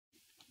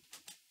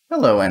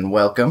Hello and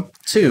welcome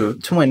to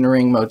Twin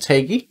Ring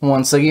Motegi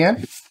once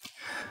again.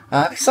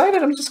 I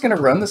decided I'm just going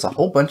to run this a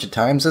whole bunch of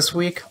times this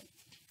week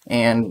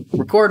and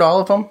record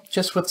all of them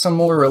just with some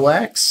more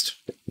relaxed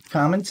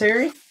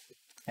commentary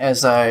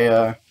as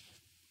I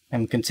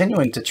am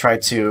continuing to try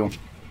to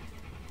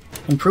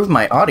improve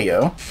my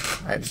audio.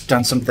 I've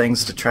done some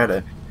things to try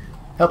to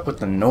help with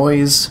the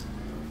noise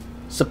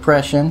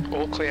suppression.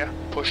 All clear.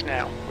 Push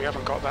now. We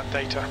haven't got that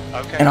data.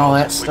 Okay. And all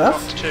that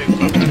stuff. We've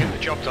got to get the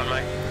job done,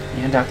 mate.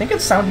 And I think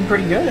it's sounding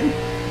pretty good.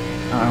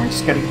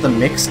 Just gotta get the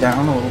mix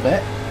down a little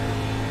bit.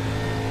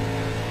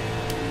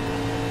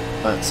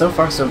 But so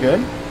far so good.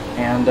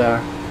 And,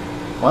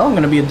 well, I'm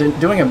gonna be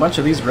doing a bunch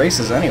of these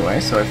races anyway,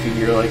 so I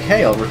figure, like,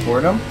 hey, I'll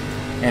record them.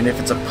 And if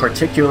it's a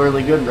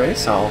particularly good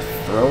race, I'll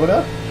throw it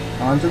up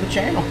onto the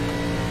channel.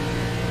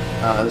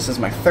 This is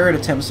my third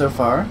attempt so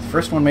far. The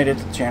first one made it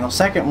to the channel.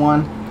 Second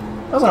one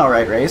was an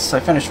alright race.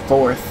 I finished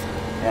fourth,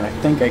 and I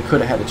think I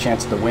could have had a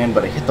chance to win,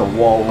 but I hit the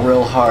wall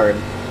real hard.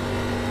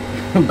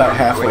 About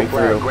halfway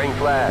through.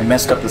 I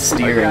messed up the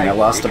steering, I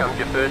lost a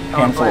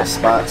handful of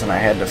spots, and I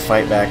had to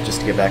fight back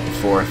just to get back to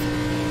fourth.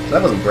 So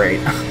that wasn't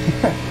great.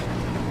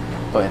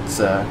 But,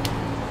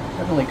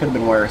 definitely could have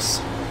been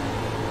worse.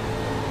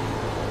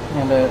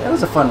 And, it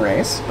was a fun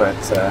race, but,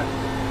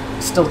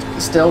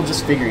 still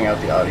just figuring out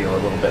the audio a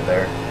little bit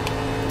there.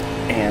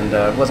 And,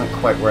 wasn't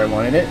quite where I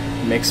wanted it.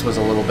 Mix was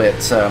a little bit,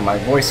 my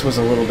voice was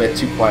a little bit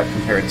too quiet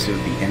compared to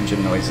the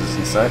engine noises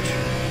and such.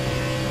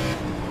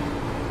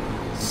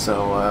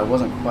 So I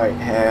wasn't quite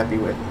happy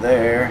with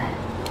there.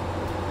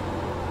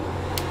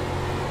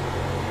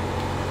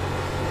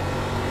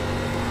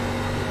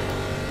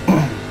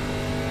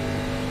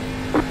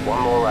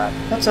 One more lap.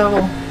 That's how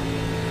we'll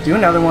do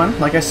another one.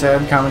 Like I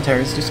said,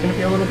 commentary is just going to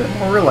be a little bit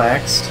more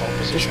relaxed.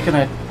 Just going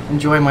to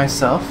enjoy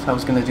myself. I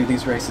was going to do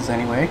these races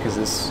anyway because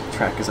this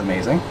track is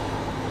amazing.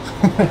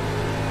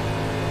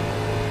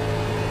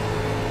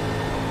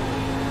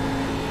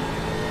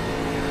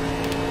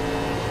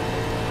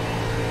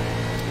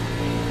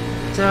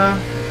 You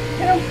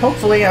know,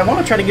 hopefully I want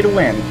to try to get a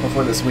win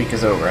before this week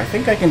is over. I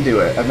think I can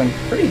do it. I've been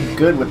pretty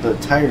good with the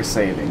tire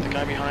saving.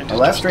 The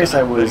last race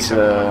I was,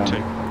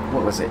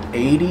 what was it,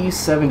 80,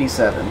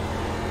 77.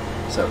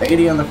 So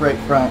 80 on the right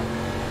front,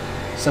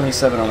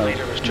 77 on the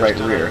right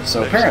rear.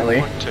 So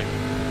apparently, I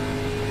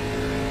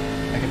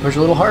can push a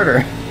little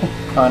harder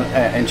on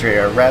entry,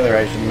 or rather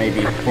I should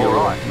maybe pull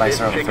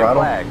nicer on the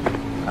throttle. I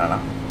don't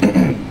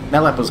know.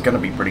 That lap was going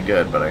to be pretty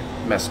good, but I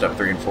messed up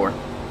 3 and 4.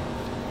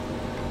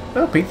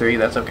 Well, P3,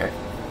 that's okay.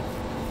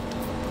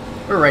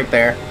 We're right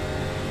there.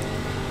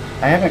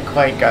 I haven't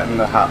quite gotten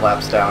the hot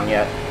laps down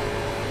yet.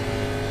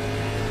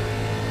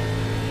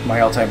 My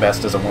all-time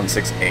best is a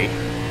 168,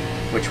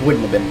 which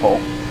wouldn't have been pole.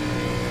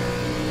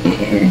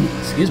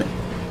 Excuse me.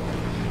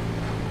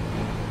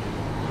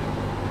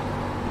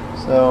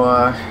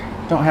 So,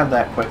 don't have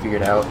that quite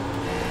figured out.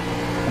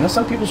 I know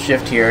some people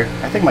shift here.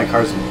 I think my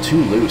car's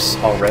too loose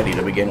already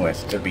to begin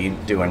with to be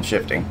doing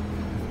shifting.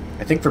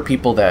 I think for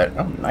people that...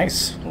 Oh,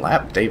 nice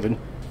lap, David.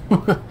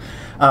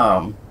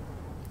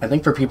 I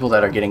think for people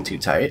that are getting too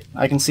tight,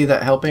 I can see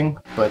that helping,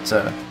 but,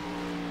 I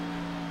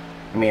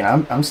mean,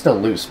 I'm still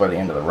loose by the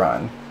end of the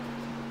run.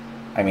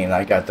 I mean,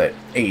 I got that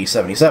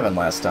 80-77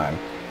 last time.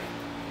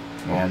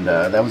 And,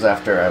 that was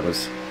after I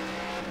was,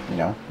 you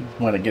know,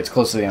 when it gets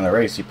close to the end of the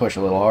race, you push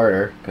a little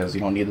harder, because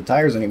you don't need the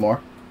tires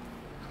anymore.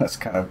 That's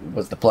kind of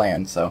was the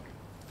plan, so...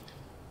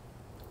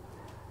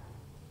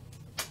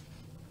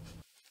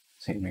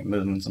 See me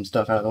moving some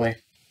stuff out of the way.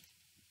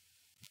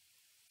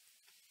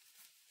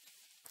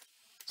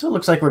 So it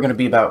looks like we're going to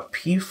be about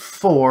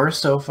P4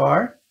 so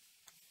far.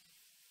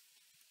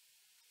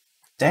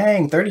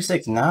 Dang,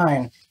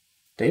 36.9.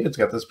 David's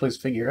got this place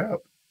figured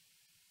out.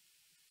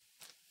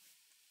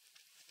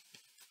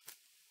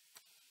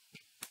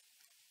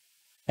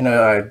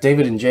 And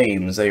David and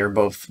James, they are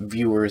both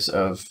viewers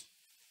of,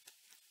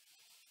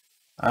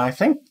 I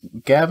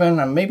think, Gavin,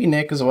 and maybe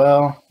Nick as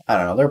well. I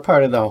don't know, they're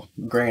part of the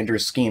grander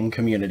scheme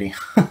community.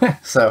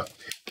 So,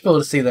 cool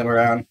to see them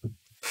around.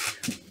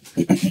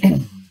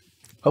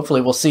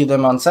 Hopefully we'll see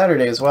them on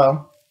Saturday as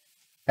well,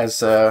 as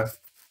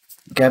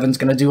Gavin's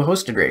going to do a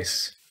hosted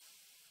race.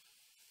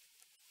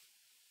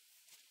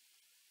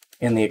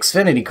 In the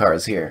Xfinity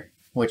cars here,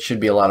 which should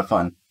be a lot of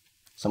fun.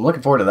 So I'm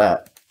looking forward to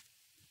that.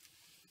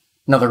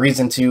 Another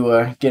reason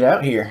to get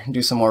out here and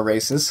do some more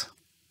races,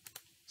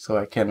 so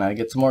I can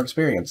get some more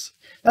experience.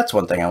 That's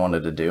one thing I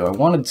wanted to do. I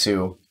wanted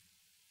to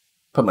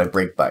put my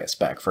brake bias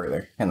back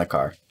further in the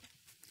car.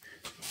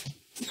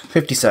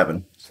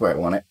 57 is where I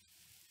want it.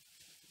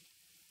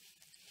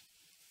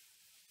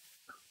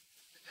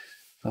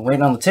 I'm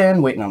waiting on the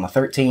 10, waiting on the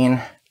 13.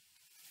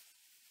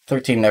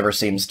 13 never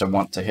seems to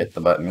want to hit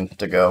the button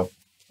to go.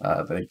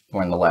 They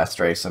were in the last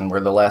race, and we're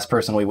the last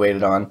person we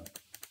waited on.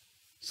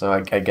 So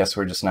I guess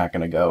we're just not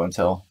going to go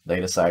until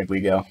they decide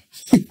we go.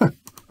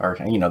 Or,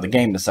 you know, the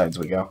game decides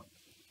we go.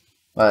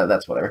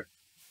 That's whatever.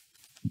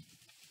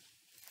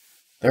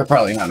 They're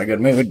probably not in a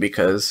good mood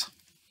because...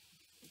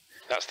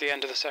 That's the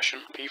end of the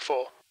session,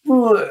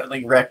 P4.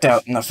 They wrecked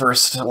out in the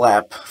first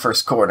lap,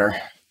 first corner.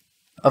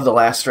 of the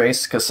last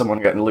race because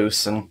someone got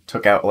loose and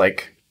took out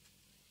like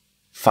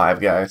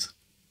 5 guys.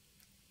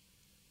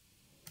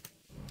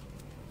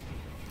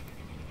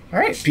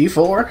 Alright,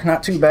 P4,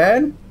 not too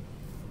bad.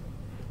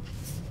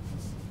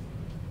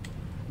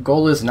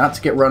 Goal is not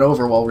to get run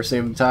over while we're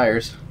saving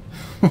tires.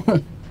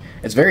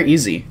 It's very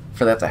easy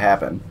for that to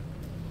happen.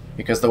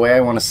 Because the way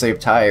I want to save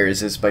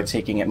tires is by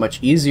taking it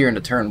much easier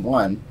into turn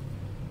 1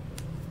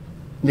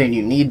 than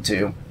you need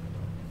to.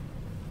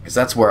 Because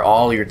that's where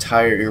all your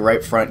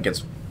right front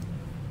gets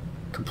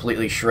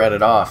completely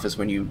shredded off, is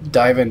when you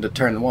dive into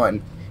turn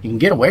 1. You can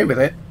get away with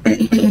it,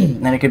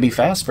 and it can be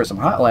fast for some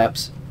hot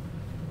laps.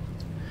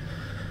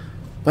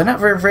 But not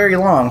for very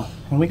long.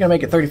 And we gotta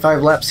make it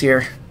 35 laps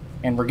here,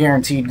 and we're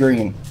guaranteed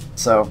green.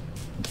 So,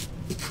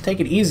 take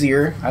it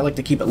easier. I like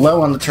to keep it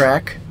low on the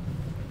track.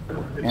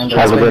 And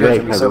it's been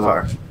good for me so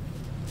far.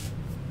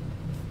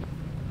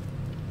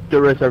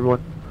 Good race,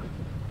 everyone.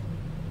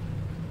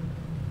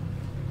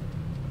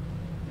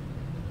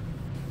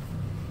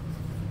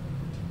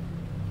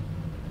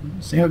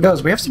 See how it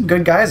goes. We have some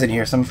good guys in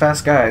here, some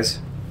fast guys.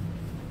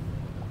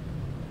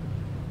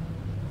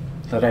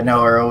 That I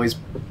know are always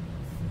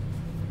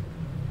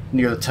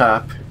near the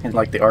top in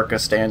like the ARCA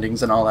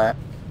standings and all that.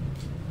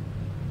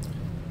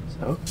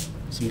 So,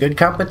 some good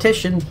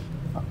competition.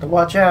 Have to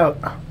watch out.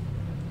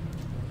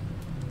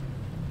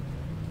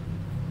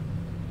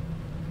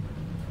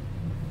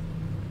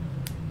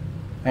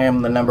 I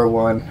am the number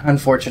 1.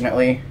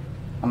 Unfortunately,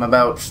 I'm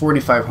about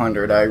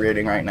 4,500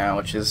 iRating right now,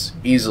 which is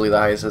easily the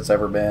highest it's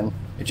ever been.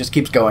 It just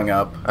keeps going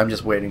up. I'm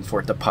just waiting for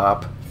it to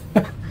pop.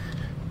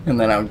 And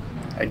then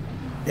I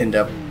end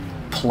up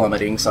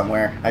plummeting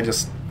somewhere. I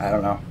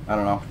don't know.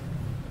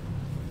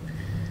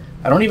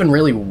 I don't even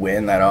really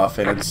win that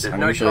often.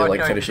 I'm usually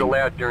like finishing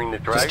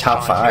just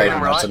top 5,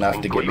 and that's enough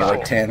to get me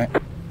like 10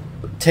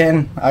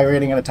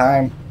 iRating at a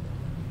time.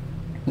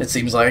 It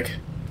seems like.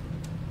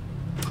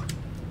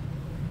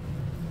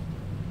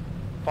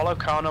 Follow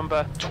car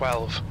number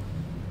 12.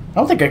 I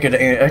don't think I could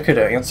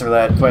answer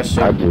that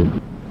question. I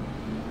do.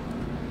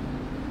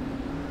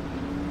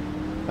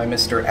 By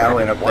Mr.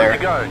 Allen up there.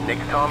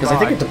 Because I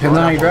think it depends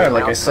on how you drive,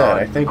 like I said.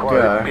 I think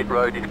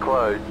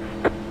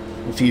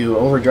if you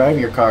overdrive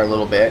your car a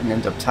little bit and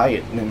end up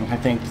tight, then I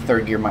think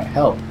third gear might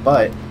help.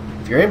 But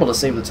if you're able to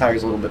save the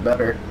tires a little bit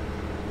better,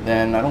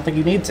 then I don't think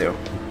you need to.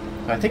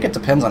 I think it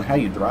depends on how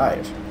you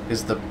drive,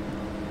 is the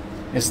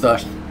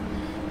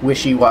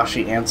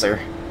wishy-washy answer.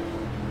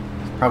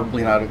 It's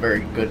probably not a very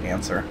good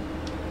answer.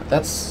 But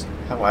that's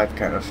how I've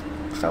kind of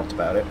felt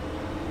about it.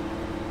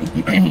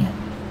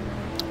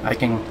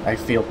 I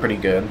feel pretty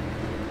good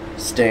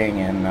staying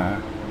in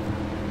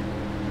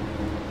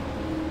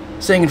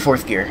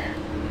 4th gear.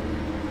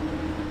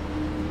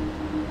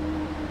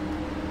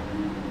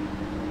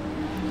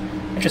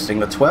 Interesting,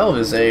 the 12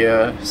 is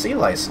a C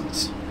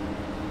license.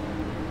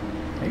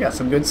 They got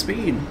some good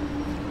speed.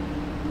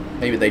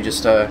 Maybe they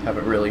just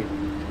haven't really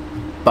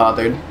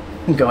bothered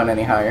going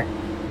any higher.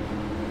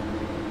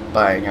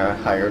 Buying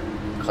higher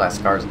class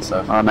cars and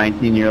stuff.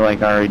 19, you're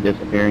like already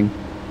disappearing.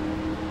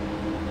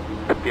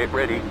 Get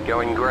ready,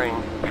 going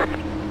green.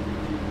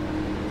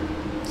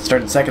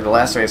 Started second the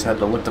last race, had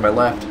to look to my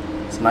left.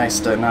 It's nice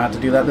to not have to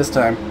do that this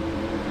time.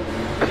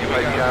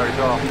 Car is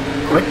off.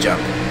 Quick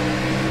jump.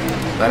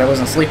 Glad I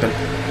wasn't sleeping.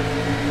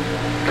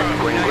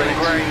 Green, green,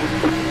 green.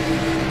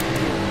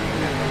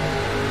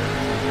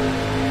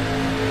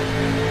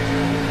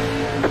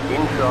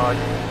 Inside.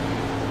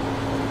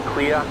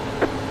 Clear.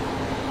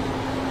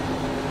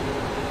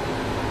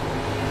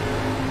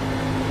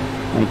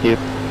 Thank you.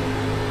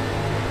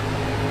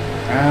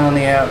 On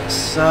the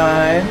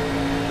outside.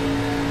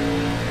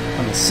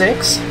 On the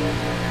 6.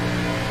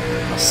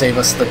 I'll save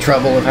us the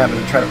trouble of having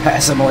to try to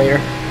pass him later.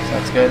 So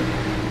that's good.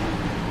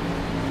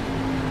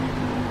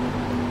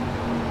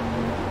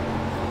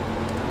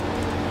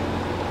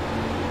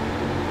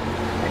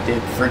 I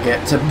did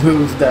forget to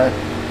move that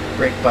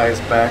brake bias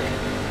back.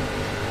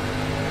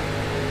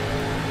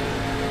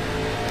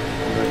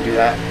 I'm going to do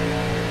that.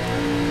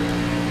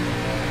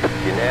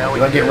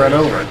 Do I get run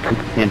over?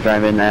 Can't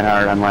drive in that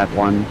hard on lap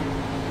 1.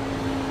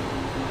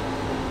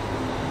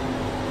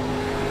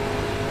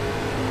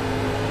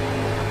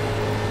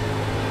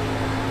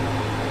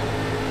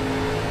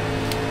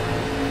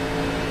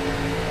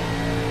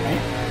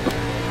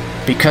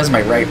 Because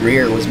my right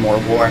rear was more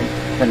worn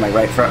than my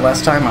right front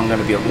last time, I'm going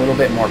to be a little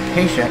bit more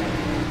patient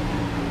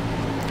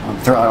on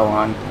throttle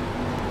on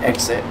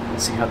exit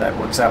and see how that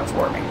works out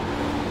for me.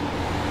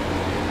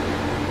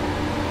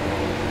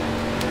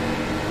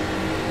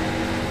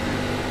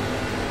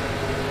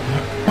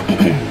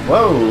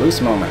 Whoa,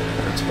 loose moment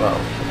for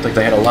 12. Looked like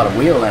they had a lot of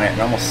wheel in it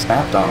and almost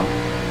snapped on them.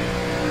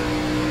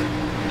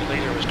 The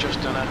leader has just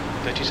done a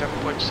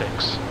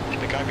 37.6.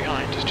 The guy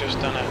behind has just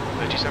done a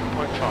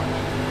 37.5.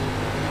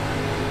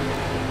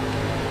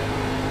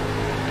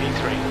 P3.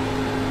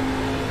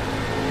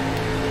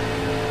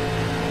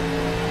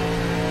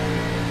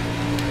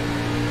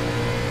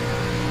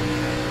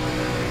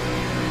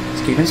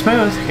 Just keep it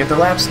smooth, get the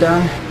laps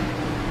done.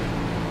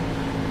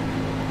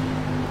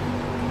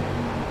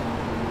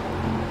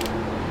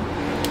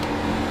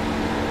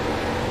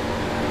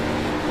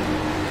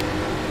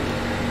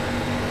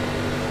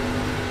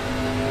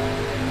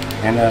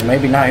 And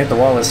maybe not hit the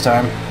wall this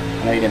time.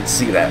 I know you didn't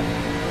see that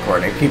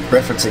recording. I keep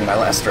referencing my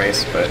last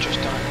race, but... Just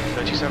done.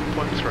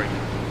 37.3.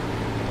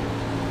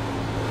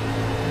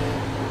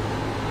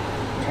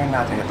 Try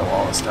not to hit the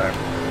wall this time.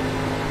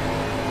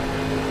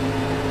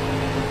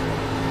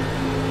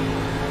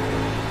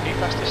 He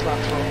fastest lap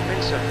for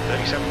Vincent,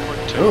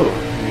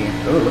 37.2.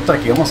 Ooh, looked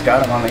like he almost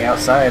got him on the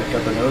outside.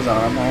 Got the nose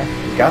on him there.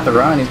 He got the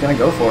run. He's going to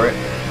go for it.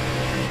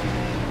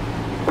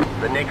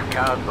 The next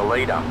car's the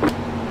leader.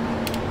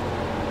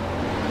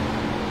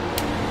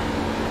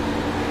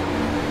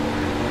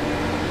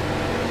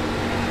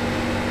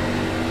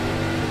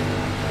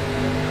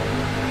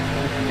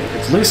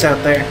 It's loose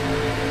out there.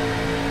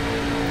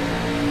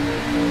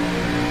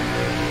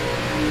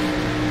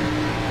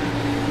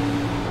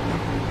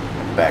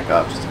 Back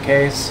off just in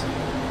case.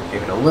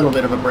 Gave it a little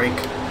bit of a brake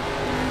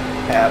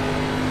pad.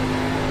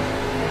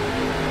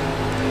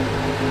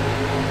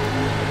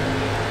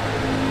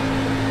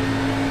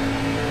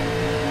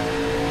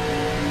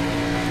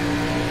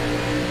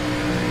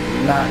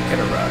 Not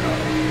gonna run on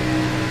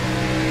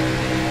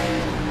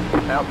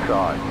it.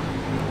 Outside.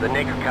 The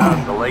next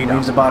car's the leader.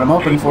 Leaves the bottom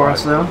open for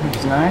us though, which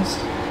is nice.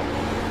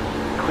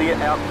 Clear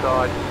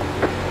outside.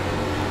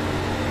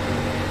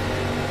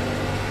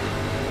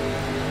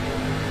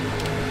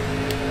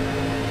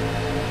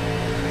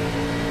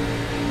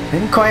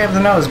 Didn't quite have the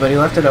nose, but he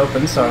left it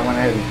open, so I went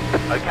ahead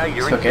and Okay,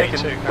 you're took in it.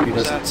 second. He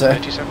doesn't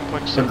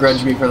 37.6.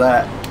 begrudge me for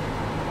that.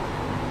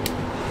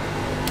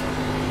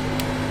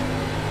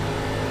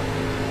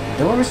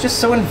 The door was just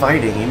so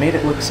inviting. He made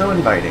it look so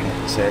inviting.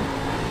 He said,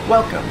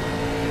 "Welcome.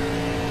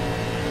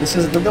 This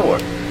is the door.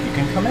 You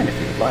can come in if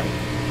you'd like."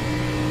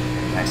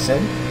 And I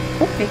said,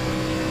 "Okay."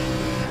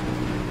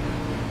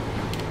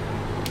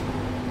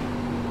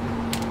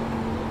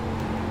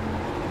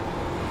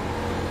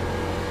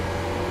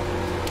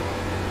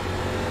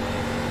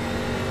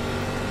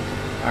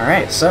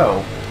 Alright,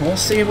 so we'll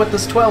see what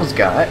this 12's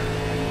got.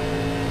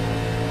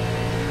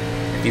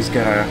 If he's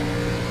gonna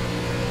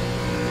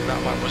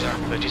That lap was at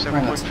 37.5.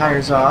 run his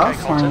tires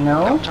off or Colton,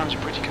 no. lap times are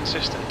pretty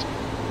consistent.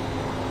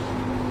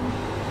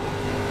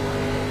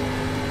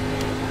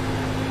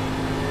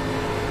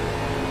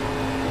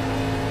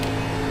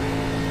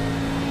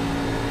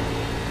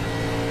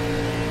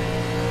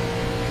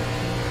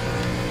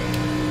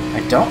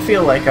 I don't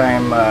feel like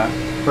I'm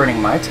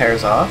burning my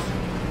tires off.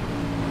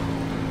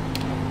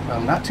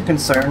 I'm not too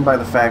concerned by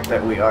the fact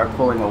that we are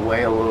pulling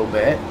away a little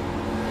bit.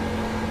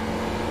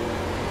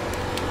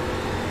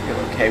 Feel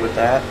okay with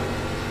that.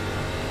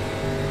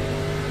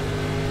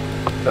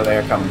 So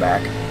they're coming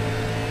back.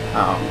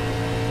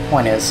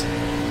 Point is,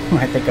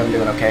 I think I'm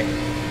doing okay.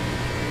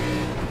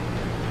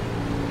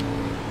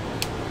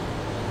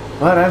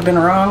 But I've been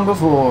wrong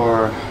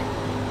before.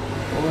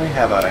 Boy,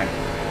 have I.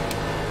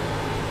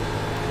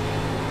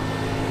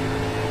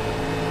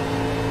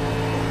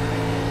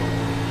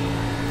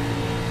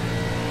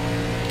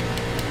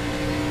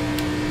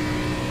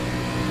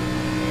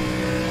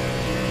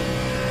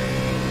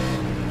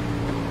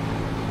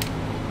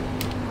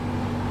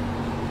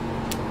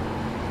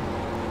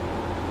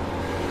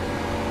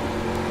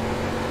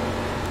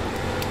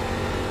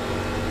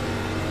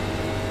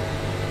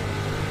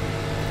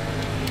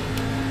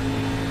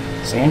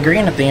 Seeing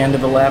green at the end of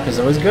the lap is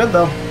always good,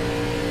 though.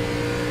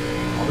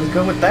 Always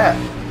go with that.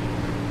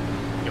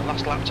 Your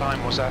last lap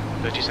time was at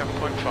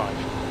 37.5.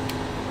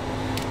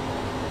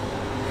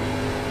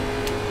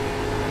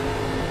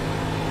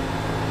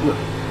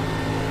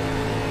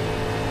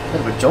 Bit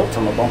of a jolt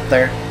from a bump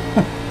there.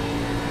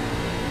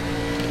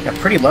 Got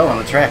pretty low on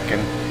the track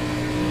and I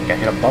think I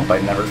hit a bump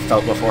I'd never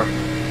felt before.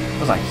 It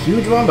wasn't a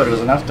huge one, but it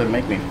was enough to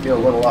make me feel a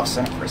little off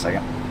center for a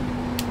second.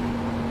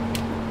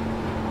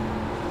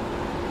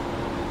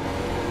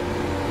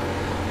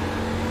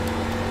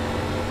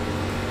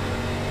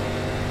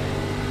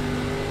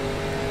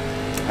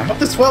 I hope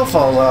this 12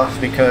 falls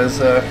off because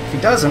if he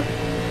doesn't,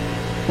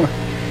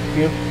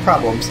 we have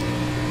problems.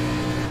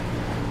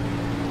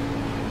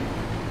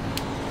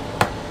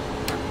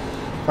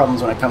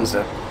 Problems when it comes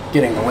to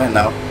getting the win,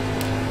 though.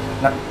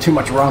 Not too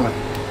much wrong with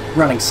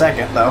running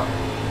second, though.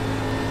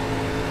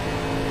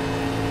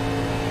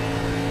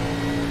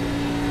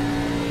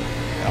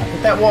 Don't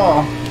hit that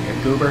wall,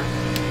 you goober.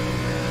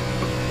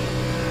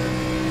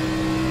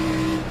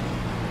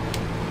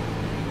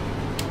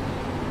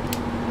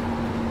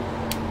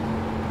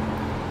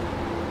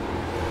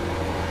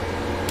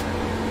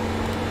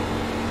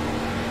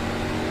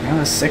 Now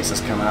the 6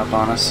 is coming up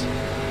on us.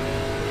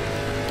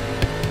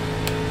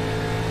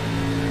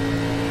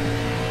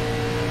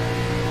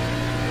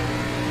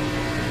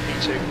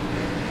 E2.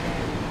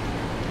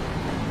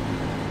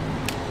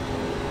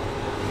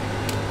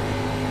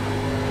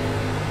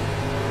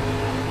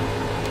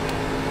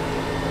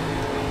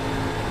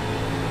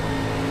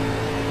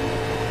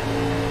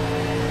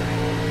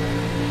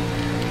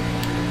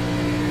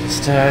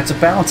 Just, it's a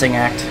balancing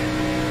act.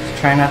 Just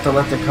try not to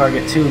let the car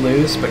get too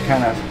loose, but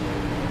kind of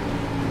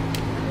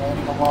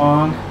rolling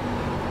along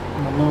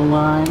on the low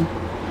line.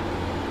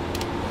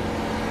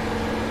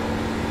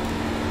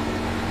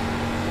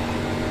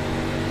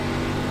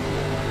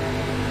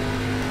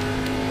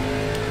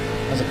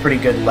 pretty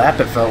good lap,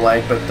 it felt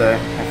like, but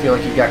I feel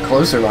like he got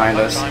closer behind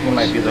us. He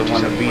might be the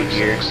one to beat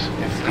here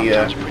if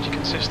the pretty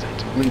consistent.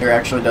 leader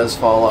actually does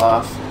fall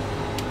off.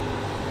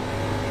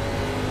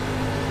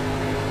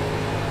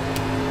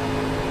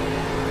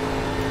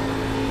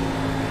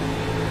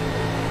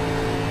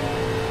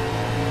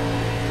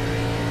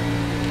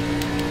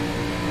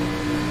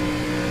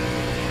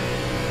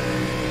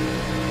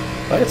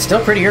 But it's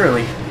still pretty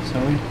early, so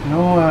we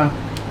no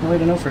way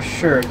to know for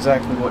sure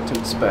exactly what to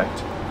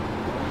expect.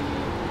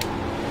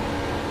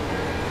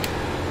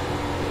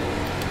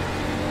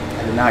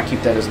 I did not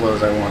keep that as low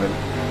as I wanted.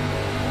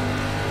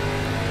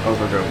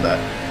 Overdrove that.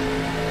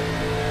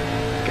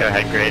 Go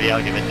ahead, Grady.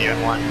 I'll give it to you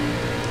at 1.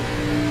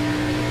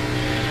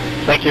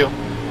 Thank you.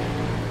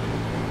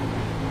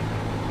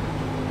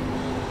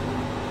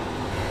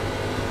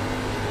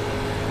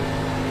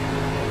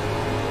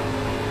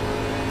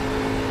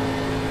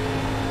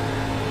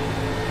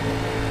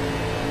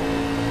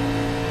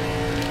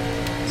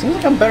 Seems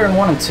like I'm better in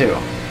 1 and 2,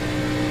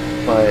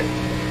 but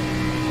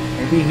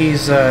maybe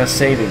he's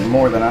saving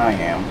more than I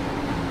am.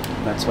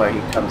 That's why he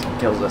comes and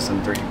kills us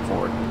in 3 and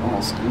 4.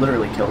 Almost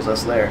literally kills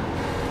us there.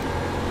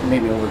 He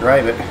made me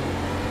overdrive it. I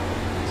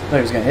thought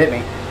he was going to hit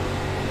me.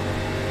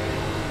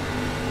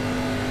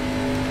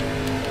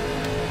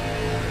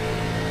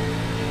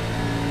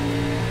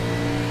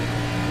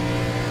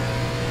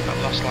 That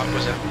last lap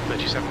was at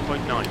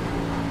 37.9.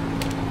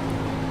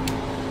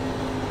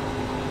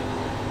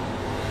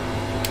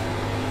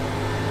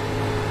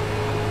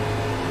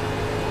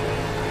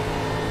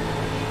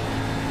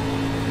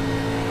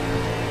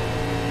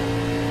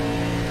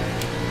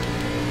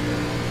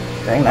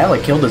 Dang, that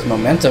like killed his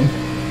momentum.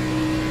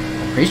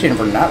 I appreciate him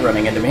for not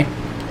running into me,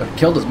 but it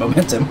killed his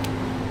momentum.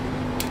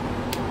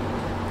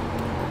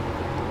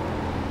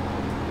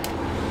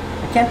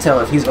 I can't tell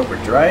if he's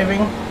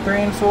overdriving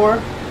 3 and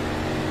 4,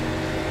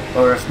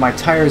 or if my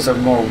tires are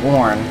more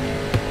worn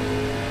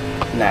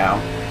now,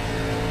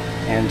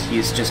 and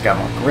he's just got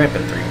more grip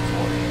in 3 and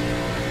 4.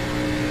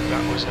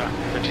 That was at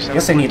 37.8. I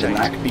guess I need to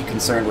not be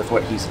concerned with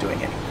what he's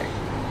doing anyway.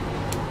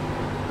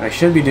 What I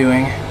should be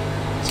doing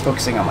is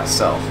focusing on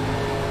myself.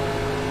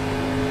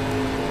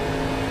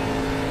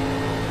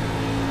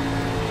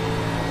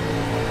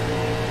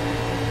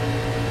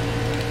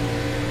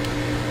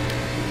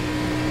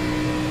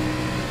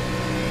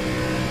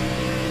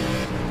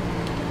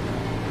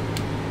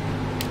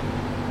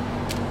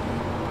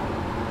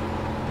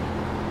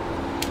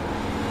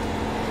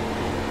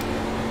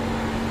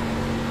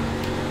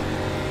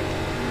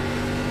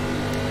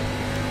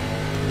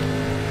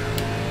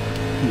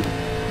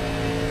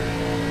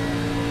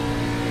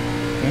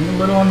 Gained a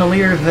little on the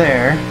leader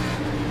there.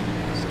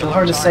 Still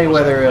hard to say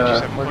whether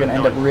we're going to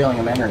end up reeling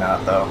him in or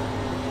not, though.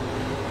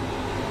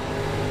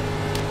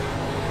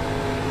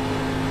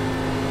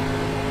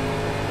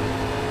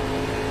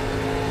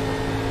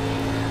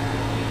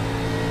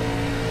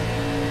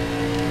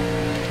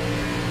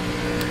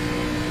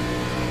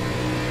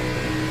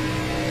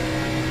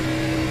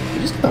 Did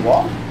you just get the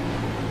wall?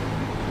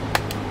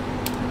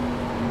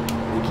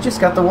 I think you just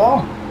got the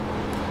wall.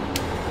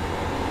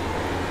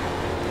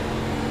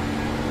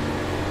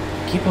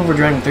 Keep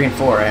overdriving 3 and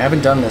 4. I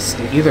haven't done this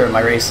in either of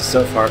my races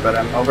so far, but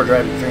I'm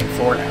overdriving 3 and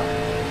 4 now.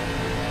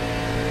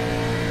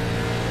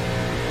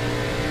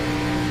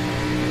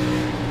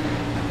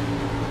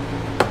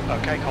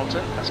 Okay,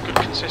 Colton, that's good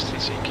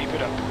consistency. Keep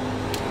it up.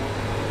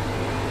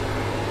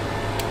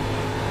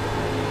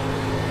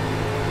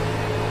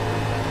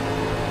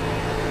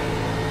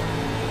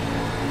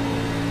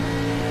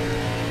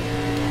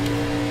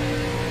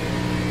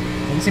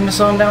 Didn't seem to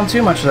slow him down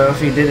too much, though, if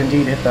he did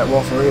indeed hit that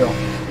wall for real.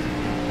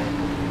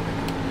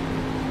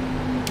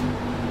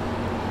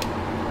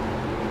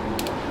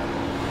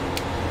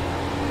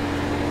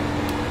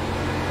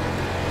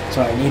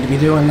 That's what I need to be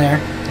doing there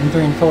in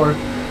 3 and 4.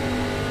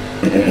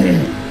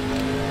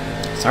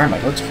 Sorry,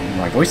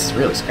 my voice is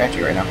really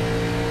scratchy right now.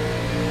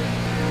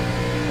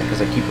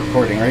 Because I keep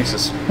recording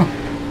races.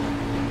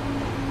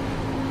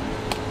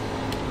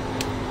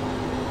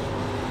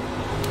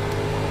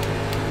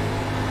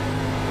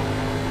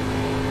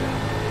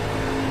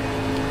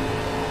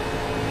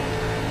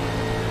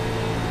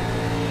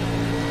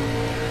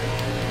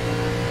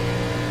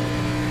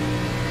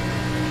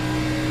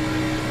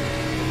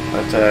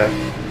 But,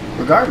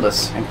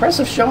 regardless,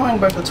 impressive showing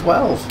by the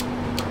 12,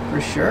 for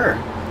sure.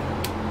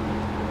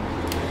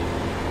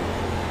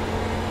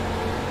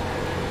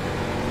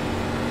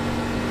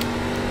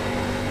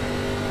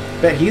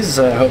 Bet he's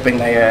hoping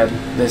they add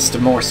this to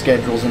more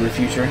schedules in the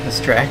future, this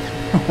track.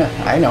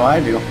 I know I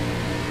do.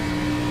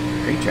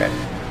 Great track.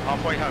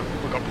 Halfway home,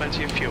 we've got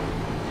plenty of fuel.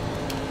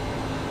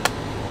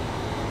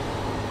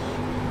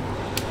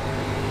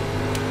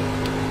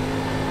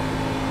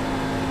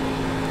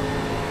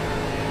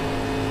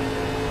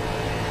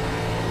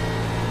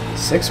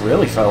 Six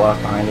really fell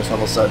off behind us all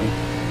of a sudden.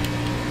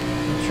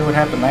 Not sure what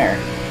happened there.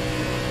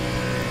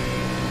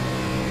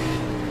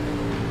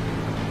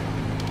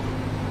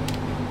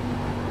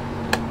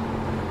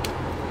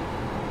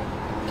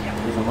 Can't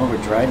believe I'm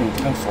overdriving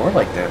 3 and 4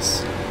 like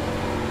this.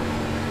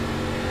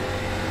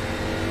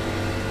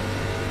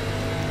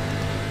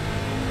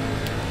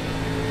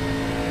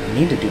 I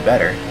need to do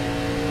better.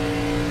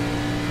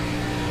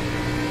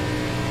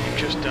 You've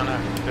just done a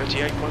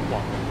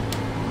 38.1.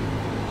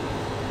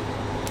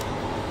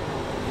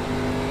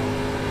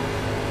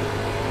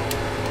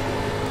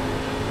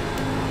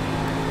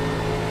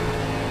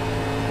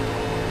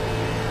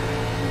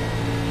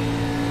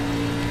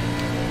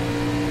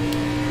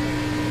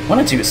 One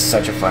and two is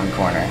such a fun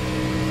corner.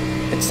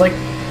 It's like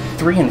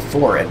 3 and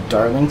 4 at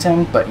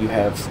Darlington, but you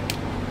have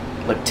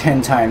like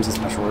 10 times as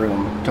much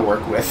room to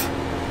work with.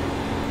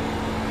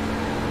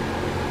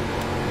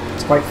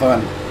 It's quite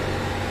fun.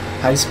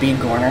 High speed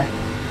corner.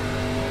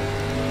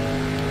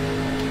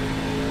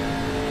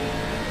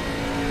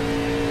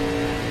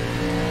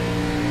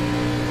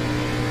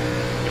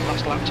 Your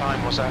last lap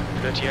time was at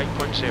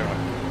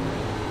 38.0.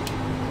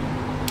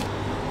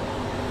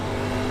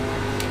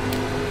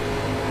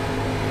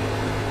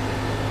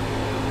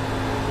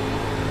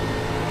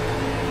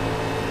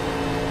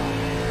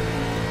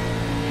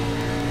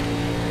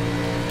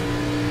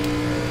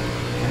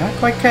 Not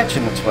quite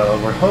catching the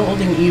 12. We're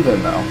holding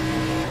even though.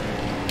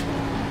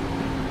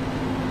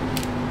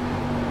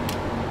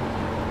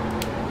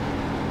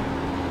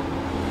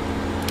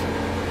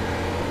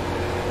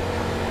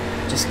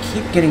 Just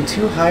keep getting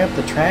too high up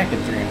the track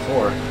in 3 and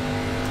 4.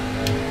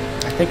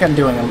 I think I'm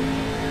doing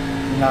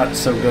a not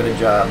so good a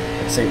job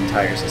at saving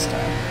tires this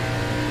time.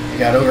 I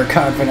got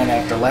overconfident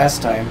after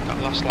last time,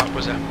 That last lap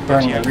was at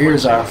burning the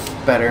rears 38.0.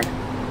 off better,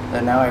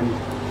 and now I'm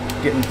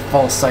getting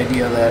false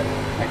idea that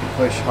I can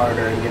push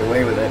harder and get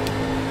away with it.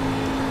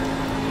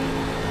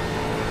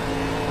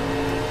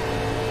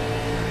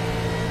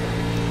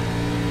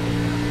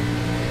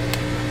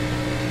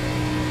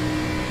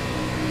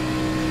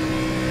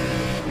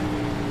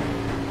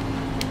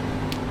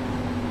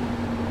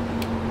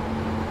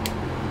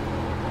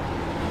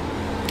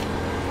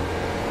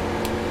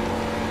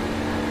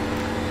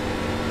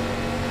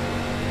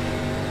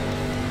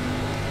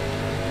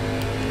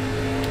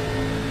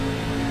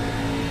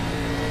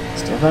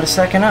 Still about a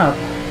second up.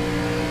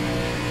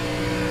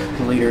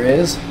 The leader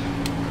is.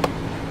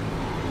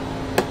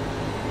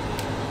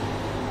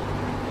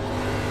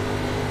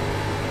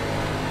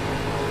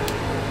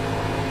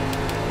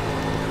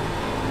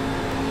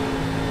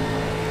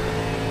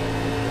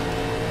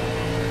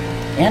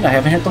 And I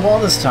haven't hit the wall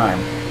this time.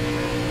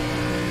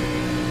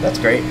 That's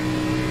great.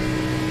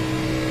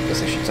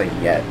 Guess I should say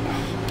yet.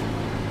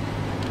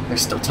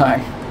 There's still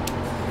time.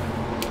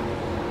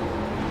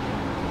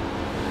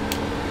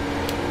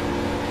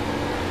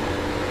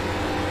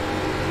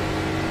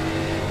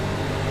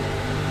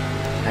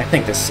 I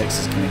think this 6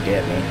 is going to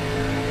get me.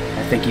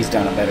 I think he's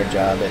done a better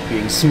job at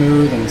being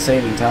smooth and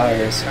saving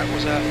tires. That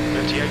was at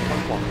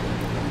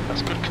 38.1.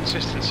 That's good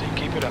consistency.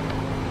 Keep it up.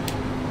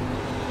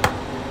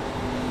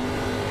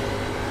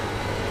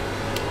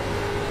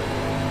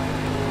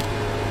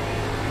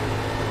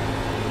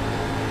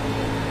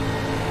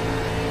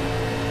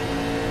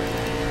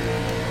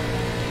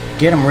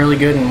 Get him really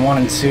good in 1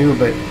 and 2,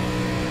 but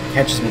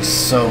catches me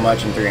so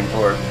much in 3 and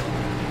 4.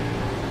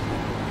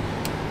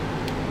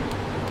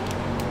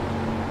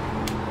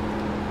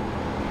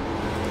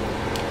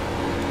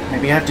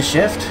 Maybe I have to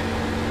shift?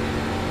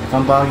 If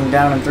I'm bogging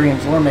down in 3 and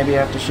 4, maybe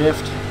I have to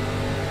shift.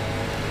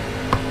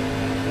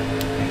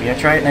 Maybe I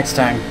try it next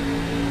time.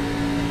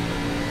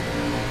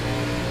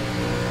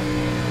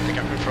 The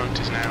gap in front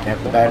is now. I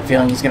have the bad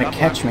feeling he's going to That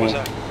catch lap me was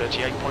at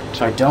 38.2.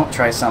 if I don't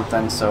try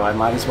something, so I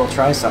might as well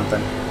try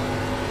something.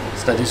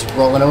 Instead of just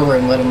rolling over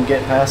and let him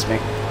get past me.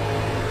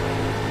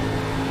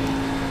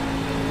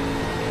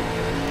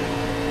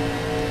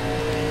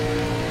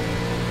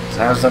 So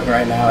how's it looking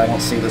right now? I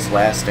don't see this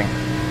lasting.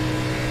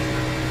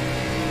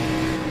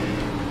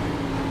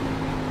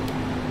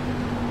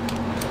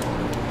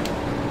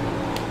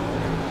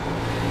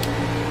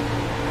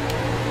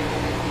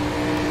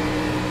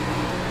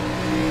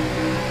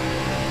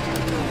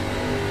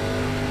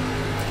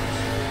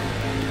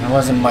 It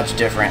wasn't much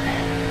different.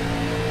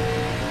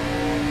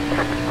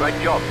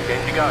 Great job.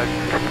 10 to go.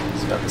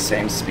 It's about the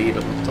same speed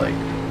it looked like.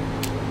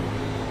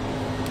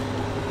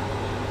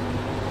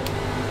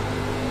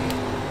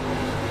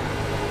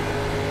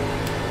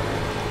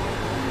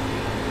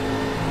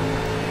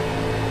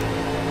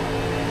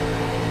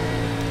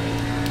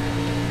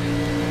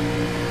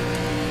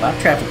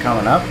 Lap traffic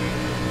coming up.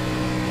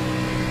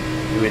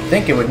 You would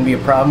think it wouldn't be a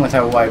problem with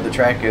how wide the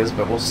track is,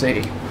 but we'll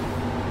see.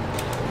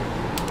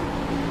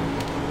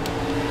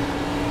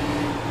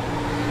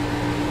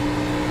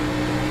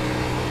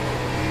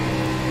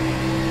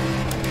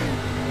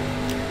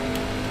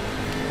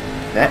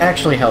 That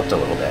actually helped a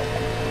little bit.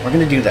 We're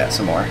going to do that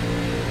some more.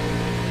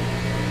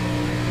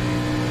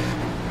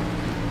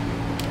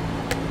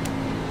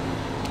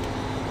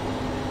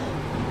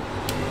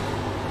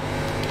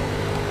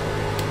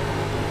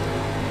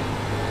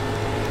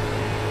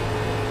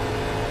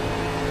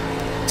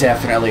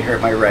 Definitely hurt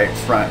my right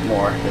front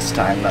more this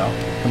time though,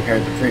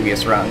 compared to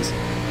previous runs.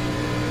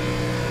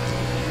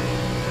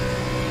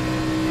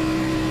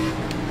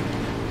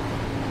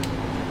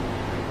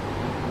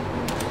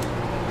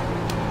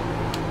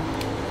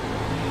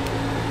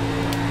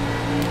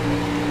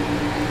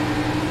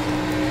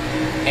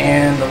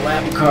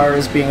 That car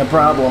is being a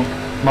problem.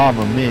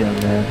 Mamma mia,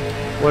 man.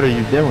 What are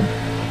you doing?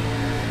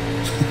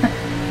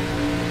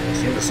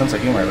 He has a sense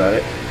of humor about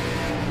it.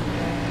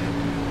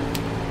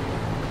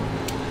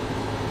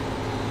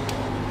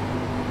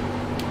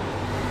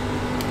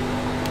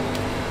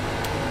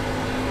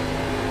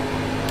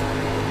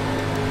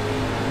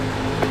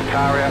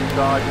 Car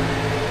outside.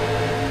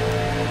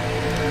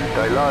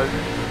 Stay low.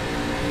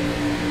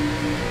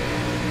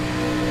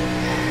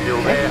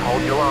 Still there,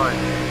 hold your line.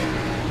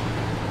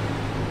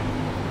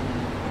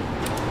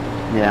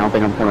 Yeah, I don't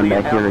think I'm coming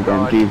back here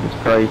again. Jesus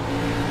Christ.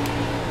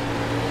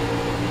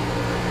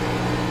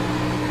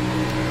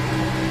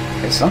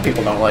 Okay, some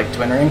people don't like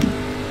Twin Ring.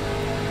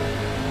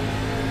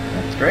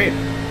 That's great.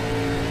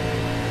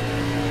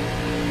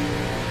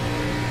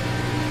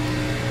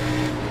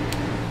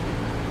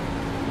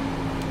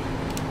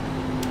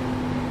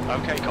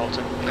 Okay,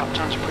 Colton. Lap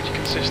times are pretty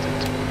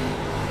consistent.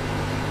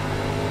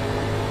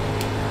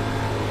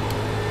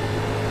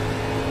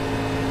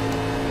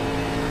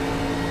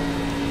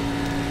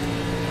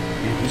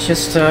 He's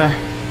just,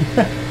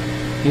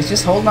 he's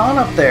just holding on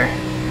up there.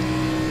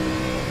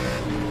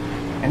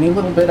 Any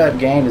little bit I've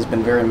gained has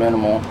been very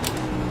minimal.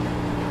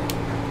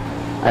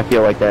 I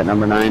feel like that,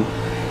 number 9.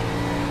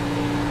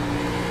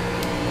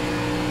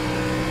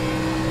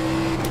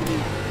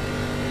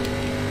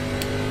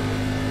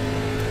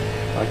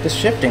 I like this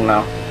shifting though.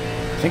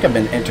 I think I've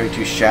been entering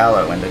too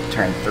shallow into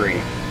turn 3.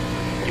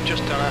 You've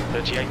just done at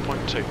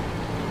 38.2.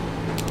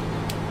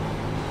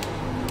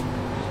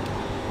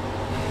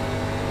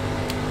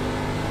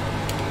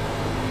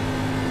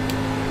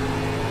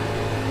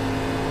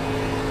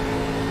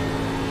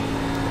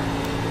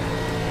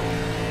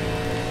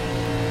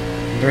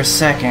 Under a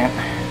second,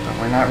 but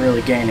we're not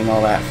really gaining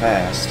all that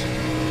fast.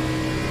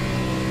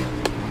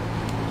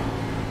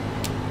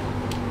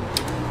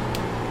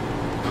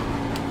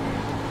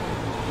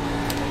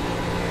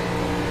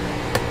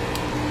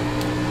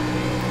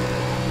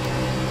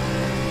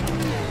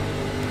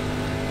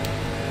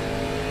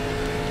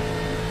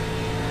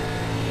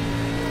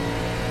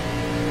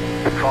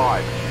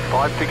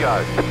 Five to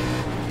go.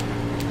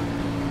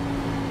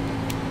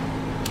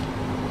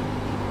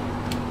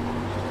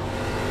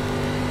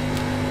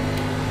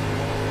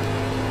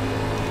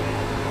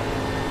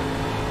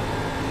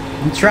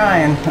 I'm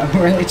trying.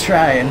 I'm really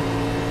trying.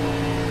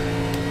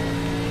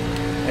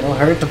 It'll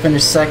hurt to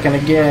finish second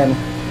again.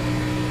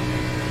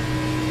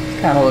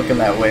 It's kind of looking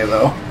that way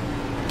though.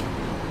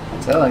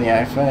 I'm telling you,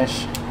 I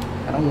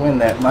don't win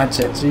that much.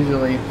 It's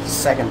usually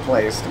second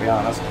place, to be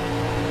honest.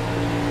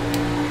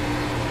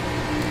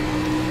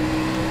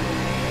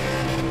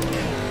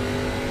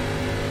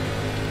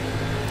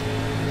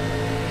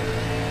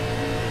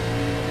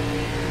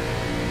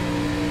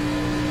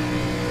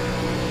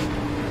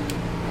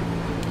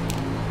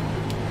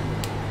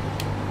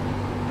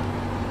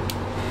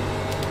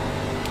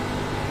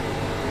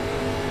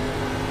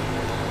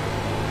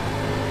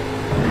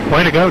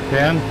 Way to go,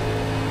 Tim.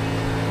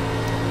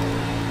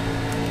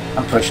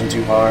 I'm pushing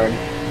too hard.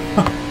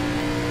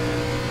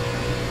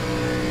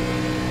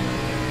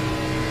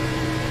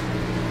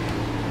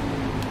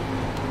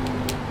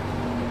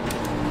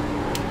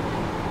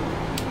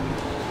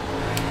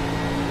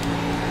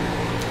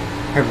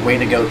 Heard way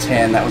to go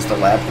 10. That was the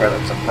lap car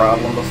that was a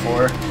problem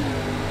before.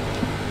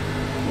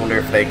 Wonder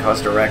if they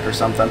caused a wreck or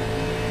something.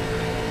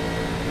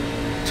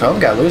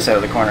 12 got loose out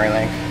of the corner, I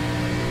think.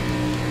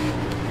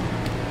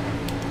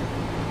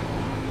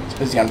 It's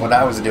busy on what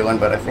I was doing,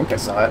 but I think I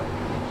saw it.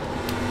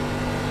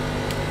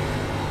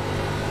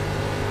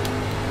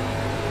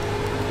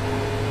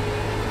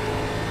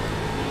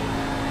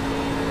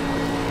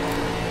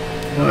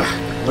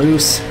 Ugh,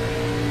 loose.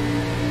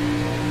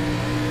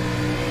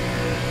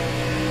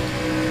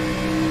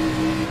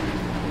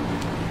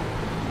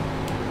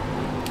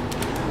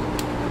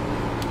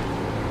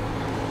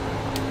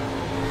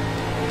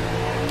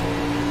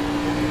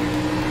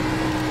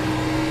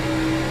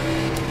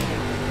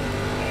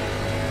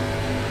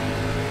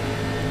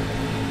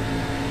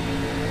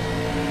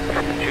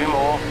 Two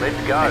more,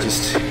 let's go.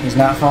 He's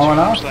not falling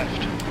Two off. laps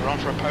left. We're on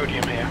for a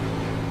podium here.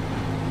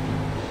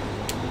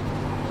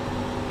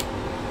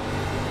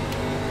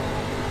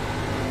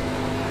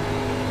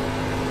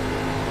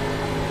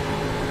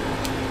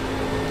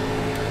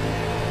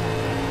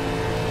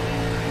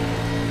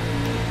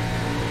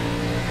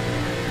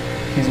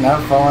 He's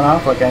not falling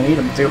off like I need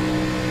him to.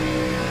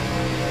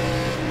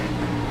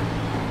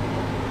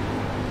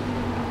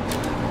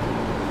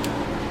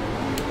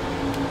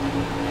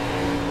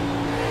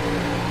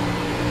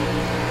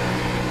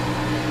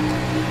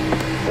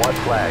 White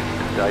flag,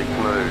 stay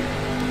smooth.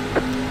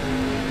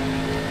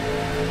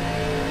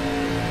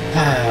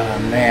 Ah,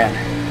 man.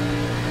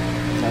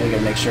 Now we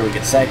gotta make sure we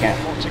get second.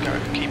 More to go.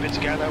 Keep it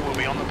together. We'll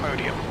be on the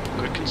podium.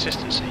 Good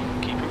consistency.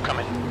 Keep them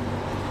coming.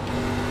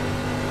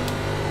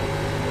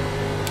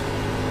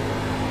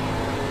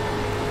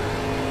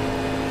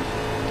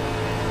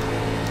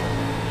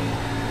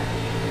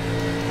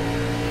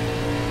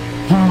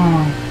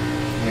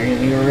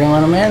 We were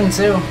reeling them in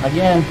too,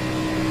 again.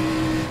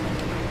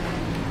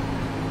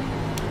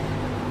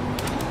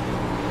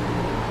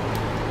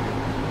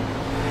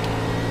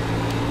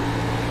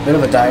 Bit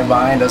of a dive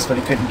behind us, but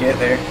he couldn't get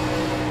there.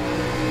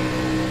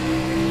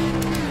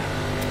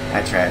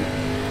 I tried.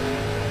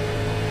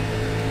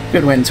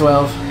 Good win,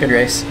 12. Good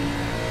race.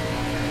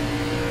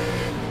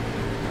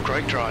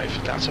 Great drive.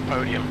 That's a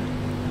podium.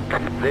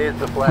 There's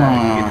the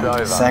flag. It's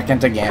over.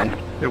 Second again.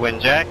 Good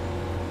win, Jack.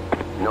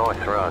 Nice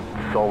run.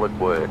 Solid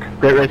work.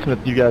 Great racing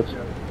with you guys.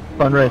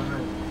 Fun race.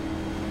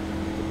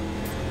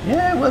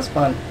 Yeah, it was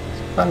fun.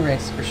 Fun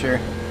race for sure.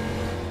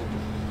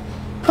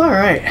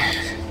 Alright.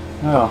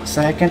 Oh,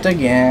 second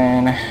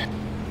again.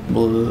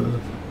 Blah.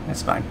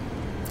 That's fine.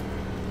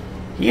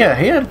 Yeah,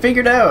 he had it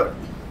figured out.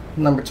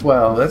 Number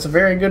 12. That's a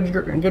very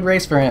good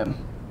race for him.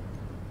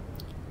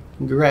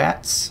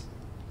 Congrats.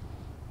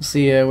 We'll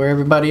see where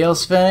everybody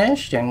else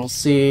finished, and we'll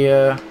see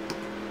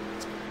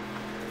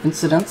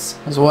incidents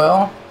as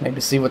well. Maybe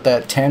see what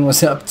that 10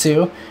 was up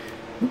to.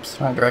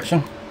 Oops, wrong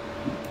direction.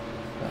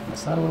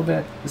 That's not a little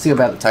bit. Let's see how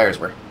bad the tires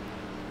were.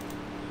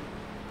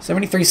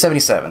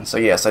 73-77. So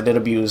yes, I did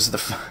abuse the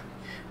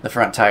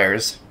front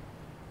tires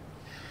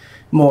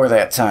more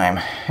that time.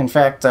 In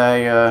fact,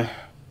 it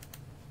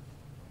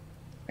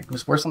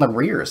was worse on the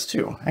rears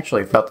too.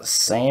 Actually, about the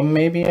same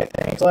maybe, I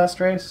think, last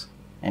race.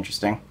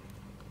 Interesting.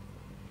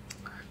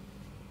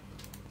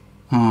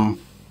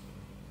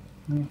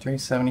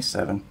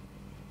 377.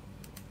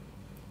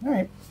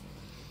 Alright.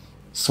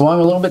 Swung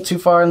a little bit too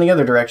far in the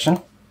other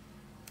direction.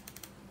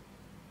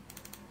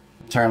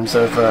 In terms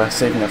of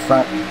saving the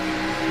front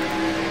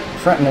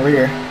and the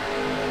rear.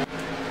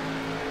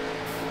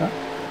 Well,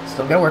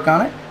 still gotta work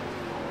on it.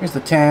 Here's the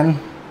 10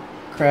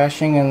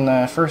 crashing in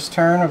the first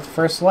turn of the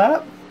first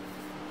lap.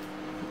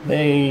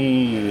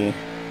 They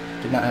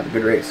did not have a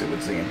good race, it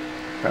would seem.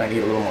 Probably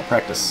need a little more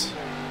practice.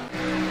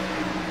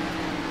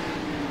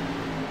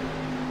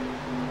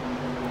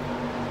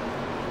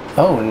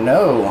 Oh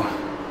no!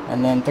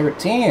 And then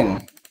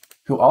 13,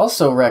 who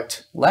also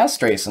wrecked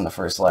last race in the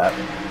first lap.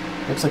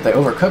 Looks like they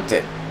overcooked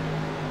it.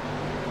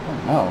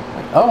 Oh no.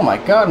 Oh my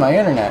god, my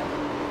internet!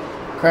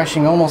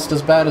 Crashing almost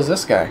as bad as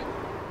this guy.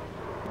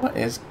 What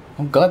is...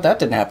 I'm glad that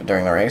didn't happen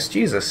during the race.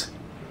 Jesus.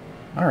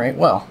 Alright,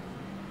 well.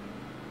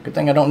 Good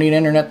thing I don't need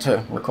internet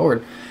to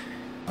record.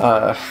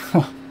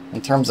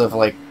 In terms of,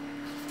 like,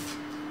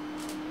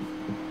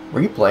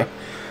 replay.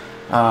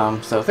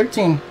 So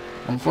 13,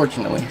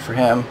 unfortunately for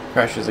him,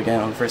 crashes again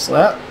on the first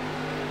lap.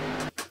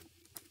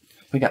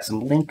 We got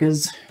some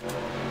Linkas.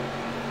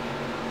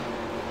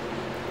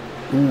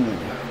 Ooh.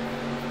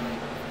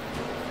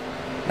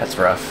 That's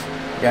rough.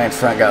 The guy in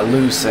front got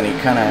loose and he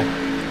kind of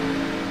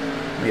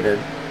made a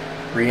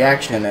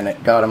reaction and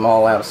it got him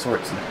all out of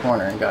sorts in the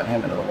corner and got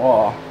him into the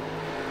wall.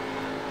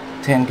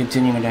 10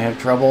 continuing to have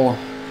trouble.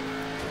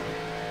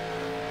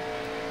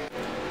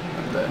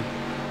 Have the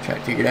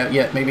track figured out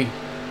yet, maybe.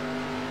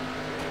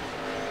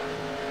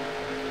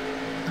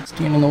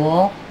 16 in the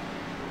wall.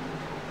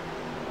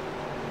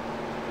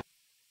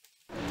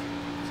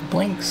 Some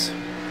blinks.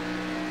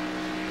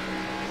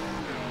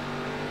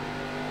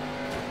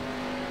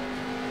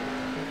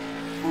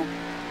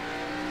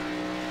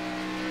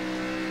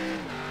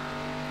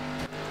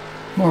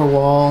 More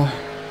wall.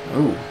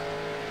 Ooh.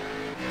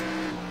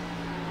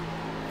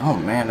 Oh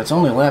man, it's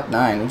only lap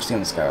 9. We've seen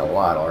this guy a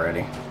lot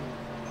already.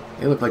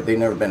 They look like they've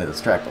never been to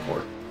this track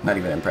before. Not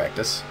even in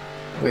practice.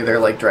 The way they're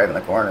like driving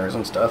the corners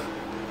and stuff.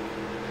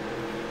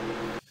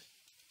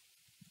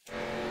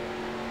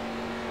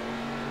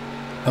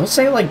 I will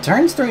say, like,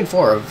 turns 3 and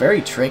 4 are very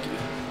tricky.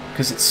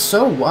 Because it's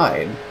so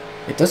wide.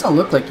 It doesn't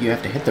look like you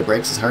have to hit the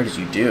brakes as hard as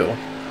you do.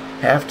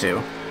 Have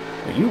to.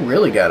 But you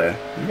really gotta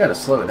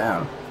slow it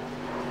down.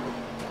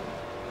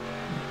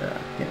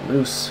 Get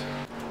loose.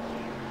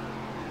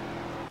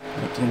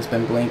 19's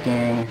been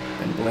blinking,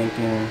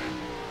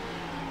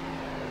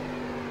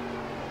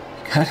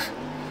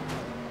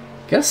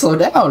 Gotta slow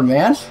down,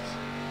 man.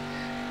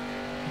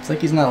 It's like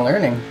he's not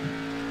learning.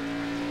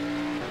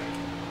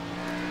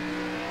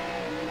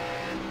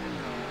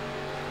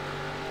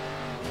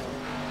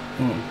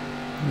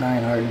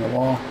 Nine hard in the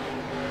wall.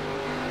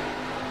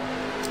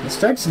 This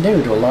track's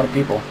new to a lot of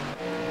people.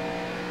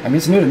 I mean,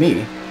 it's new to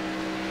me.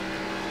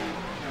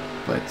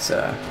 But,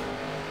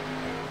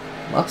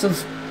 lots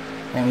of...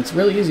 I mean, it's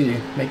really easy to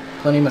make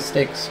plenty of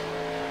mistakes.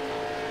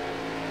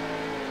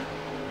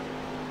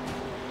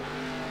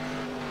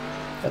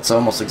 That's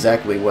almost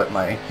exactly what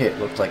my hit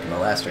looked like in the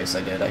last race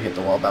I did. I hit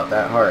the wall about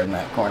that hard in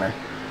that corner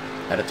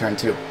at a turn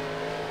 2.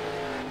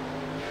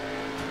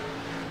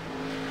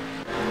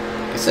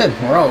 Like I said,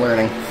 we're all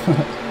learning.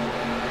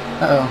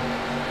 Uh-oh.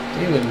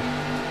 David.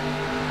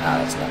 Ah,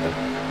 that's nothing.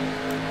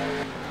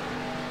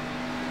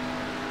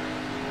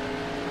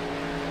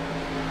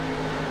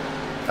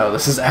 Oh,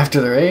 this is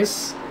after the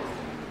race?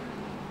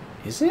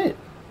 Is it?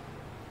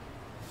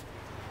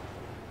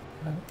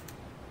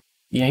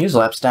 Yeah, he was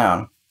laps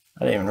down.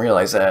 I didn't even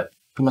realize that.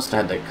 He must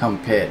have had to come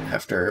pit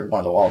after one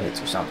of the wall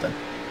hits or something.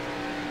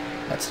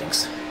 That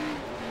stinks.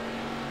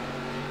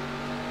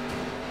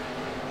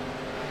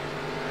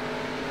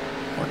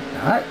 Or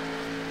not?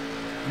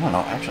 I don't know.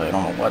 Actually, I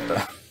don't know what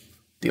the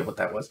deal with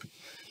that was.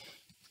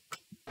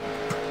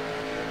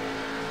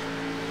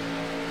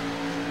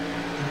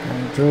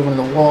 drove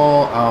into the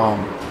wall. Oh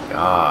my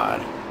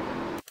god.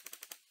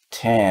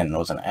 10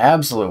 was an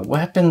absolute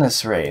weapon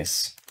this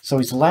race. So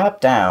he's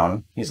lapped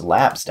down. He's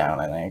laps down,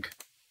 I think.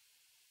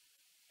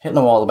 Hitting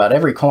the wall about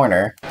every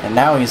corner, and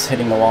now he's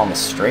hitting the wall in the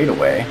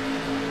straightaway.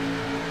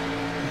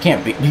 You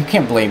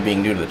can't blame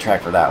being new to the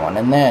track for that one.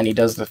 And then he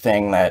does the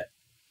thing that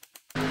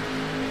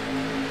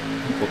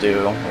people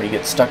do, where you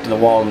get stuck to the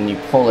wall and you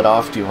pull it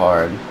off too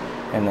hard,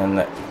 and then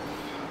the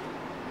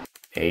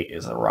 8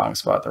 is the wrong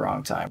spot at the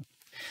wrong time.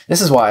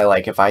 This is why,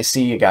 like, if I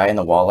see a guy in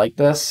the wall like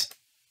this,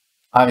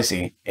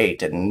 obviously 8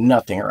 did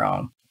nothing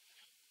wrong,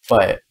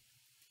 but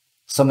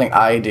something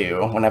I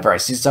do whenever I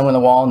see someone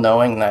in the wall,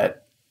 knowing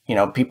that, you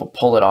know, people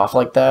pull it off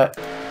like that,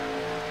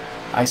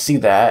 I see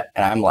that,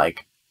 and I'm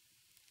like,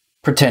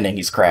 pretending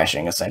he's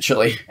crashing,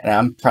 essentially, and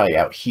I'm probably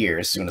out here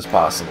as soon as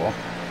possible.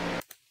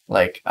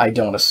 Like, I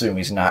don't assume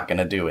he's not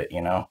gonna do it,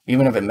 you know?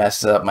 Even if it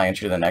messes up my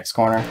entry to the next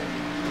corner,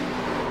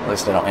 at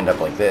least I don't end up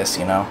like this,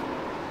 you know?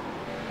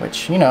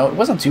 Which, you know, it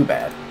wasn't too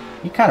bad.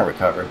 He kind of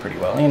recovered pretty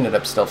well. He ended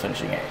up still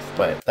finishing 8th,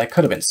 but that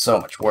could have been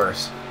so much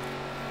worse.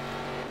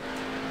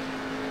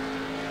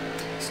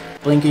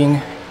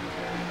 Blinking.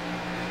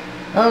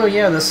 Oh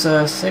yeah, this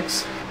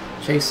 6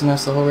 chasing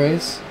us the whole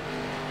race.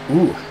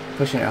 Ooh,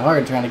 pushing it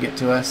hard, trying to get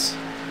to us.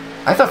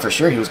 I thought for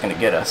sure he was going to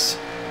get us.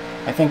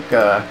 I think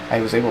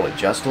I was able to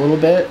adjust a little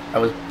bit. I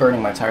was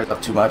burning my tires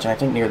up too much, and I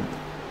think near,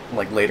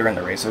 like, later in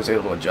the race I was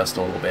able to adjust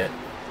a little bit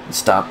and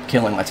stop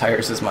killing my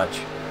tires as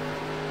much.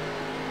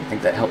 I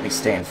think that helped me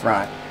stay in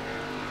front.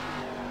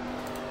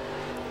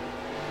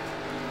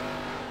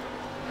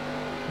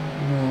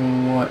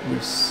 What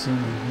we're seeing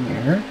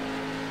here.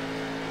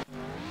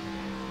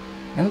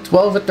 And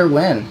 12 with their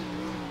win.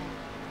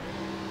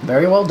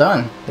 Very well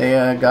done. They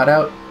got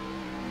out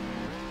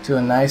to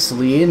a nice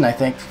lead, and I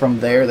think from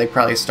there they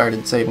probably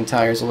started saving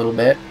tires a little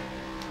bit.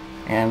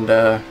 And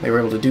they were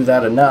able to do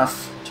that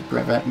enough to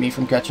prevent me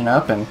from catching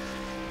up, and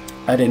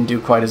I didn't do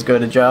quite as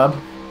good a job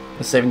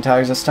of saving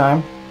tires this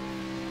time.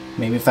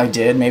 Maybe if I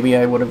did, maybe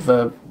I would have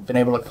been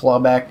able to claw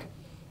back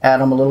at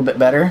them a little bit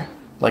better.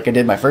 Like I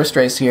did my first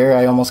race here,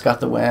 I almost got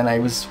the win. I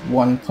was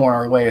 1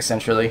 corner away,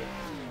 essentially.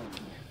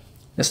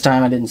 This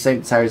time I didn't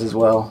save the tires as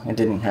well, and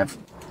didn't have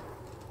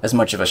as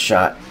much of a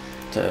shot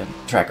to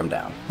track them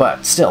down.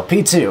 But still,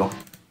 P2,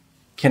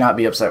 cannot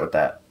be upset with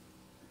that.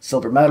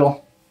 Silver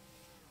medal,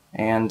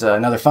 and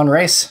another fun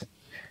race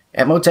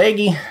at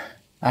Motegi.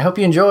 I hope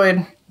you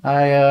enjoyed.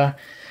 I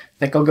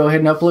think I'll go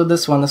ahead and upload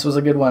this one. This was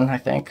a good one, I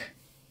think.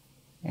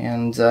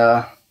 And,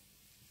 well,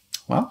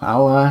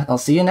 I'll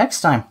see you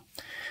next time.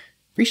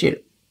 Appreciate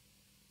it.